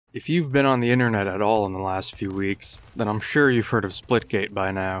If you've been on the internet at all in the last few weeks, then I'm sure you've heard of Splitgate by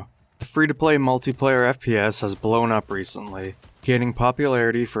now. The free-to-play multiplayer FPS has blown up recently, gaining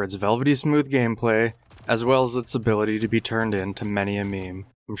popularity for its velvety smooth gameplay, as well as its ability to be turned into many a meme.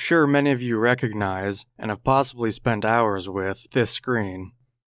 I'm sure many of you recognize, and have possibly spent hours with, this screen.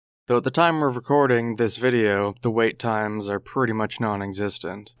 Though at the time of recording this video, the wait times are pretty much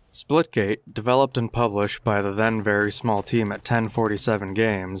non-existent. Splitgate, developed and published by the then very small team at 1047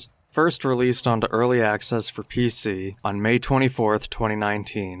 Games, first released onto early access for PC on May 24th,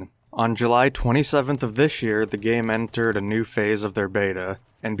 2019. On July 27th of this year, the game entered a new phase of their beta,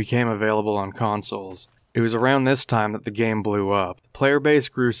 and became available on consoles. It was around this time that the game blew up. The player base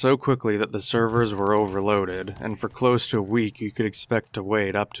grew so quickly that the servers were overloaded, and for close to a week you could expect to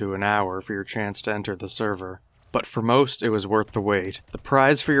wait up to an hour for your chance to enter the server. But for most, it was worth the wait. The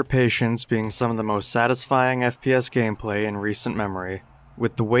prize for your patience being some of the most satisfying FPS gameplay in recent memory.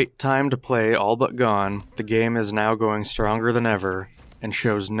 With the wait time to play all but gone, the game is now going stronger than ever, and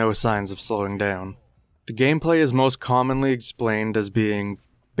shows no signs of slowing down. The gameplay is most commonly explained as being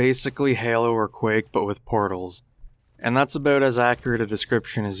basically Halo or Quake but with portals, and that's about as accurate a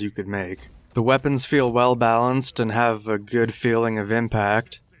description as you could make. The weapons feel well balanced and have a good feeling of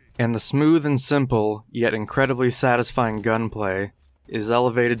impact, and the smooth and simple, yet incredibly satisfying gunplay is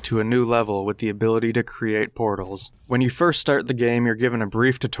elevated to a new level with the ability to create portals. When you first start the game, you're given a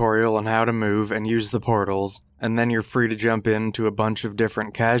brief tutorial on how to move and use the portals, and then you're free to jump into a bunch of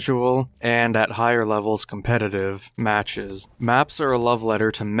different casual, and at higher levels competitive, matches. Maps are a love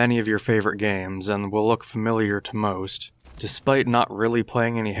letter to many of your favorite games, and will look familiar to most. Despite not really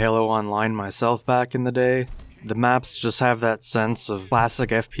playing any Halo Online myself back in the day, the maps just have that sense of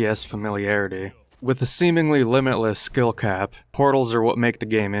classic FPS familiarity. With a seemingly limitless skill cap, portals are what make the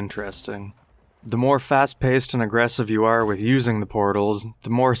game interesting. The more fast-paced and aggressive you are with using the portals,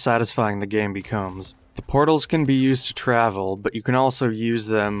 the more satisfying the game becomes. The portals can be used to travel, but you can also use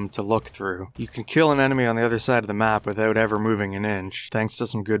them to look through. You can kill an enemy on the other side of the map without ever moving an inch, thanks to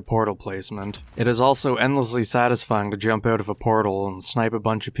some good portal placement. It is also endlessly satisfying to jump out of a portal and snipe a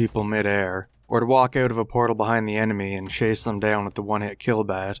bunch of people mid-air, or to walk out of a portal behind the enemy and chase them down with the one-hit kill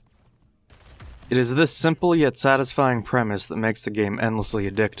bat. It is this simple yet satisfying premise that makes the game endlessly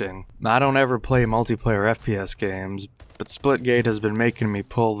addicting. I don't ever play multiplayer FPS games, but Splitgate has been making me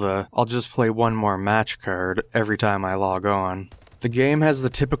pull the "I'll just play one more match" card every time I log on. The game has the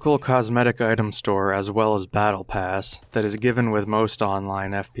typical cosmetic item store as well as Battle Pass that is given with most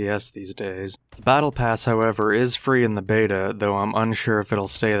online FPS these days. The Battle Pass, however, is free in the beta, though I'm unsure if it'll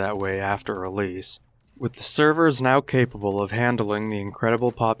stay that way after release. With the servers now capable of handling the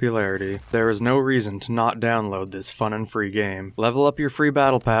incredible popularity, there is no reason to not download this fun and free game. Level up your free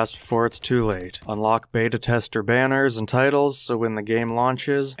Battle Pass before it's too late. Unlock beta tester banners and titles so when the game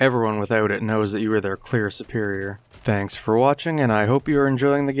launches, everyone without it knows that you are their clear superior. Thanks for watching, and I hope you are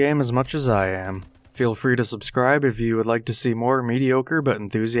enjoying the game as much as I am. Feel free to subscribe if you would like to see more mediocre but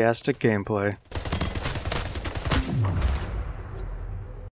enthusiastic gameplay.